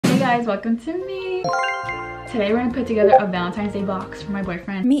guys, welcome to me. Today we're gonna put together a Valentine's Day box for my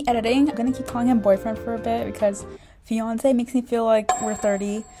boyfriend. Me editing, I'm gonna keep calling him boyfriend for a bit because fiance makes me feel like we're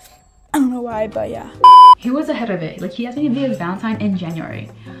 30. I don't know why, but yeah. He was ahead of it. Like, he asked me to be his Valentine in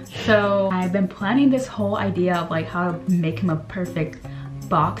January. So I've been planning this whole idea of like how to make him a perfect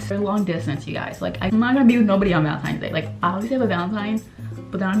box for long distance, you guys. Like, I'm not gonna be with nobody on Valentine's Day. Like, I obviously have a Valentine,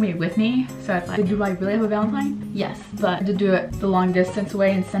 but they're not gonna be with me. So it's like, do I really have a Valentine? Yes, but to do it the long distance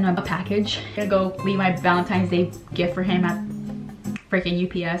way and send him a package. I'm gonna go leave my Valentine's Day gift for him at freaking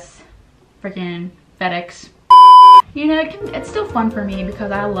UPS, freaking FedEx. You know, it's still fun for me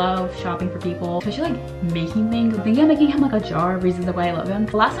because I love shopping for people, especially like making things. I think I'm making him like a jar of reasons the way I love him.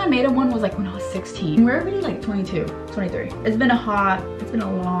 The last time I made him one was like when I was 16. We're already like 22, 23. It's been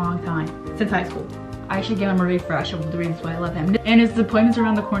a long time since high school. I should give him a refresh of the reasons why I love him. And his appointment's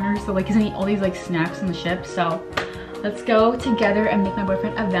around the corner, so like he's gonna eat all these like snacks on the ship. So let's go together and make my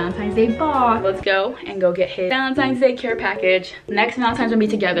boyfriend a Valentine's Day box. Let's go and go get his Valentine's Day care package. Next Valentine's will be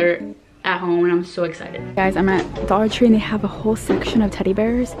together at home and I'm so excited. Guys, I'm at Dollar Tree and they have a whole section of teddy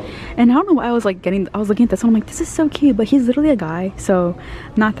bears. And I don't know why I was looking at this one. I'm like, this is so cute, but he's literally a guy, so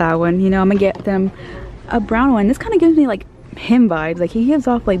not that one. You know, I'm gonna get them a brown one. This kind of gives me like him vibes. Like, he gives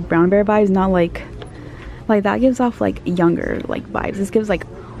off like brown bear vibes, not like that gives off like younger like vibes. This gives like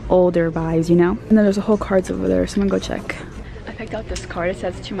older vibes, you know? And then there's a whole cards over there, so I'm gonna go check. I picked out this card. It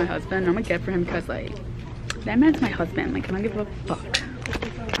says to my husband. I'm gonna get it for him because like, that man's my husband. Like, I don't give a fuck.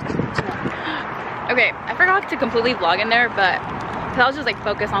 Okay, I forgot to completely vlog in there, but I was just like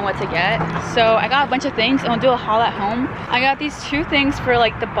focused on what to get. So I got a bunch of things and I'll do a haul at home. I got these two things for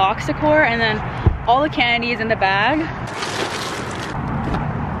like the box decor and then all the candies in the bag.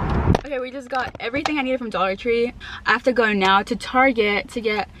 Okay, we just got everything I needed from Dollar Tree. I have to go now to Target to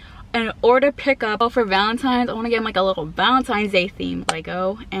get an order pickup for Valentine's. I want to get like a little Valentine's Day themed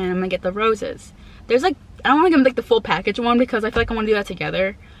Lego, and I'm gonna get the roses. There's like, I don't want to get him like the full package one because I feel like I want to do that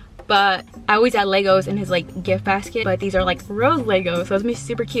together. But I always add Legos in his like gift basket, but these are like rose Legos, so it's gonna be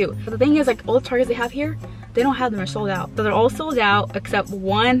super cute. But the thing is, like, all the Targets they have here, they don't have them, they're sold out. So they're all sold out except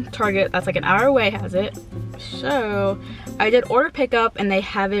one Target that's like an hour away has it. So I did order pickup and they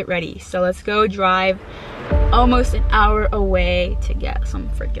have it ready. So let's go drive almost an hour away to get some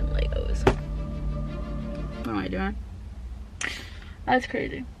freaking Legos. What am I doing? That's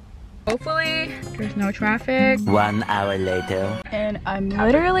crazy. Hopefully there's no traffic. 1 hour later. And I'm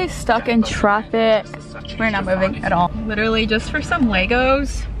literally stuck in traffic. We're not moving at all. Literally just for some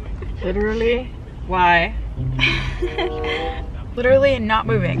Legos. Literally? Why? Literally not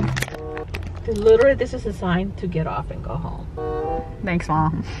moving. Literally, this is a sign to get off and go home. Thanks,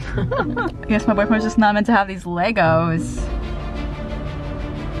 Mom. I guess my boyfriend's just not meant to have these Legos.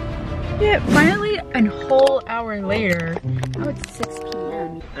 Yeah, finally a whole hour later. Now it's 6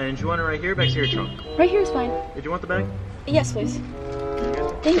 p.m. And you want it right here, back to your trunk? Right here is fine. Did you want the bag? Yes, please.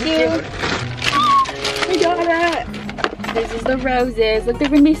 Thank you. We got it. This is the roses. Look, they're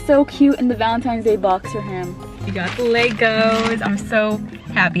gonna be so cute in the Valentine's Day box for him. We got the Legos. I'm so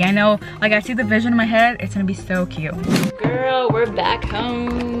happy. I know, like, I see the vision in my head. It's gonna be so cute. Girl, we're back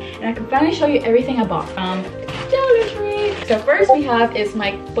home. And I can finally show you everything I bought from Dollar Tree. So first we have is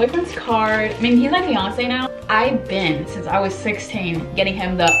my boyfriend's card. I mean, he's my fiance now. I've been, since I was 16, getting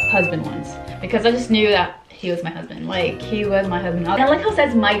him the husband ones. Because I just knew that he was my husband. Like, he was my husband. And I like how it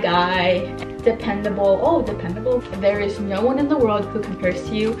says my guy. Dependable. Oh, dependable. There is no one in the world who compares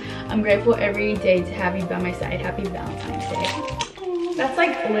to you. I'm grateful every day to have you by my side. Happy Valentine's Day. That's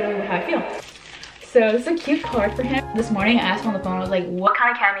like literally how I feel. So it's a cute card for him. This morning I asked him on the phone, I was like, what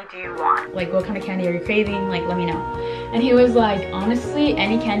kind of candy do you want? Like, what kind of candy are you craving? Like, let me know. And he was like, honestly,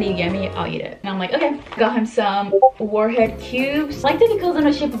 any candy you get me, I'll eat it. And I'm like, okay. Got him some Warhead cubes. I like that he calls them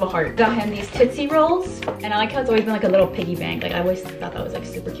in the shape of a heart. Got him these Tootsie Rolls. And I like how it's always been like a little piggy bank. Like, I always thought that was like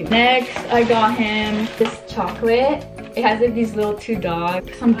super cute. Next, I got him this chocolate. It has like these little two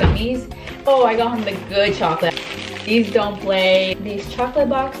dogs, some gummies. Oh, I got him the good chocolate. These don't play. These chocolate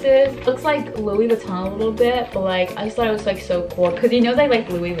boxes. Looks like Louis Vuitton a little bit, but like, I just thought it was like so cool because he knows I like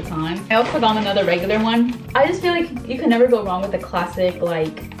Louis Vuitton. I also got him another regular one. I just feel like you can never go wrong with the classic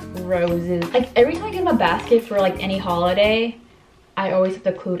like roses. Like, every time I get him a basket for like any holiday, I always have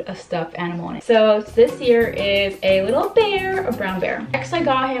to include a stuffed animal in it. So this here is a little bear, a brown bear. Next I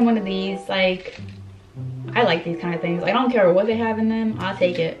got him one of these. Like, I like these kind of things. I don't care what they have in them, I'll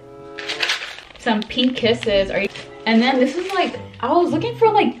take it. Some pink kisses. And then this is like, I was looking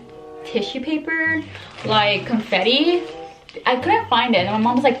for like tissue paper, like confetti. I couldn't find it, and my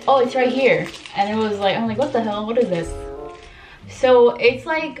mom was like, oh, it's right here. And it was like, I'm like, what the hell, what is this? So it's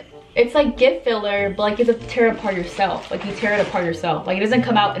like It's like gift filler, but like you have to tear it apart yourself. Like you tear it apart yourself. Like it doesn't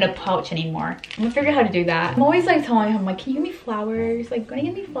come out in a pouch anymore. I'm gonna figure out how to do that. I'm always like telling him, like, can you give me flowers? Like, gonna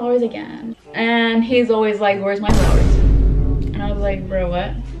give me flowers again? And he's always like, where's my flowers? And I was like, bro,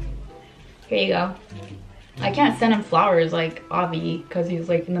 what? Here you go. I can't send him flowers like Avi because he's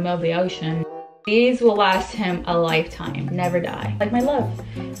like in the middle of the ocean. These will last him a lifetime, never die. Like my love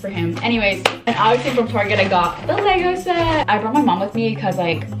for him. Anyways, and obviously from Target I got the Lego set. I brought my mom with me because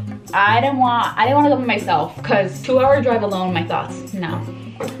like I didn't want to go by myself because 2-hour drive alone, my thoughts, no.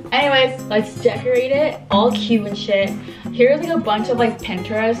 Anyways, let's decorate it all cute and shit. Here's like a bunch of like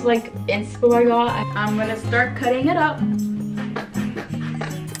Pinterest like inspo I got. I'm gonna start cutting it up.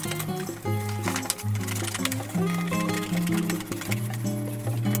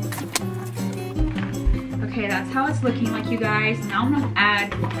 Okay, that's how it's looking like, you guys. Now I'm gonna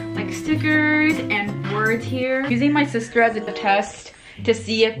add like stickers and words here. Using my sister as a test to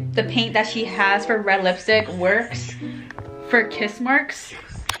see if the paint that she has for red lipstick works for kiss marks.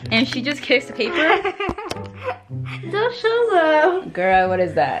 And she just kissed the paper. Don't show them. Girl, what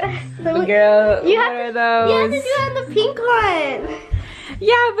is that? Girl, what are those? You have to do it on the pink one.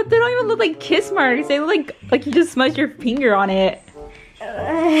 Yeah, but they don't even look like kiss marks. They look like you just smudged your finger on it.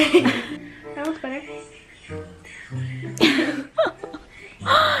 That looks better.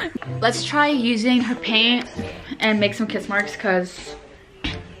 Let's try using her paint and make some kiss marks because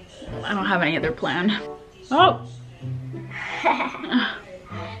I don't have any other plan. Oh!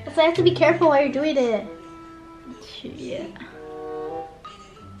 So I have to be careful while you're doing it. Yeah.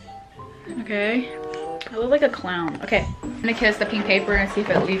 Okay. I look like a clown. Okay. I'm gonna kiss the pink paper and see if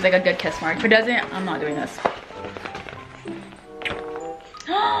it leaves like a good kiss mark. If it doesn't, I'm not doing this.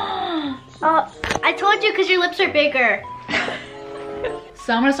 Oh, I told you because your lips are bigger.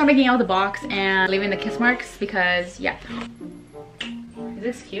 So I'm gonna start making out the box and leaving the kiss marks because, yeah. Is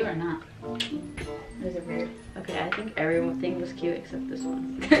this cute or not? Is it weird? Okay, I think everything was cute except this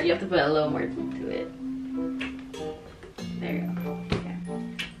one. You have to put a little more to it. There you go.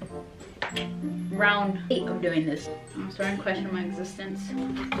 Okay. Round 8 of doing this. I'm starting to question my existence.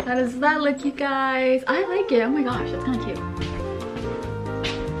 How does that look, you guys? I like it. Oh my gosh, that's kind of cute.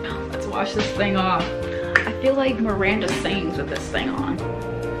 Let's wash this thing off. I feel like Miranda sings with this thing on.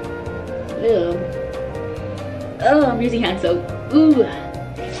 Ew. Oh, I'm using hand soap. Ooh.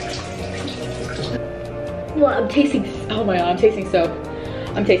 Well, I'm tasting, oh my god, I'm tasting soap.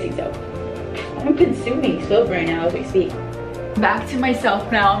 I'm tasting soap. I'm consuming soap right now as we speak. Back to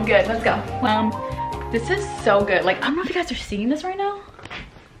myself now, I'm good, let's go. This is so good. Like, I don't know if you guys are seeing this right now.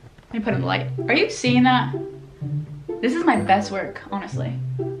 Let me put it in the light. Are you seeing that? This is my best work, honestly.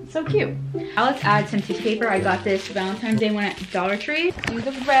 It's so cute. Now let's add some tissue paper. I got this Valentine's Day one at Dollar Tree. Do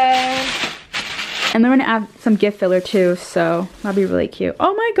the red. And then we're gonna add some gift filler too, so that'll be really cute.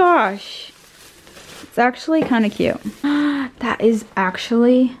 Oh my gosh. It's actually kind of cute. That is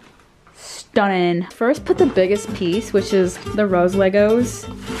actually stunning. First, put the biggest piece, which is the rose Legos.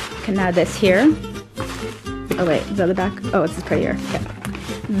 You can add this here. Oh wait, is that the back? Oh, it's prettier. Okay.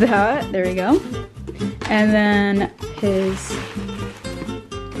 That, there we go. And then his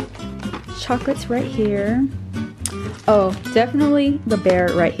chocolates right here. Oh, definitely the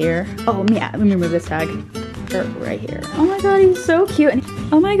bear right here. Oh yeah, let me remove this tag. Right here. Oh my god, he's so cute. And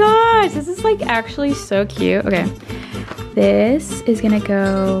oh my gosh, this is like actually so cute. Okay, this is gonna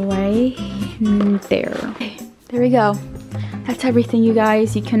go right there. Okay, there we go. That's everything, you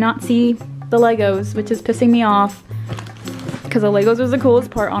guys. You cannot see the Legos, which is pissing me off because the Legos was the coolest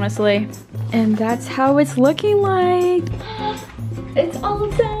part, honestly. And that's how it's looking like. It's all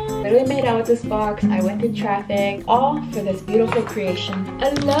done. Literally made out with this box. I went through traffic, all for this beautiful creation. I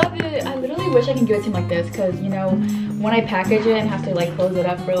love it. I literally wish I could give it to him like this because, you know, when I package it and have to like close it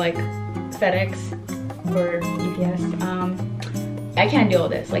up for like FedEx or UPS, I can't deal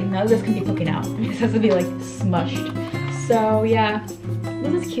with this. Like, none of this can be poking out. This has to be like smushed. So yeah,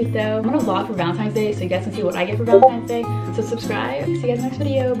 this is cute though. I'm gonna vlog for Valentine's Day so you guys can see what I get for Valentine's Day. So subscribe. See you guys in the next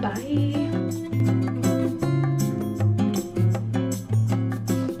video. Bye.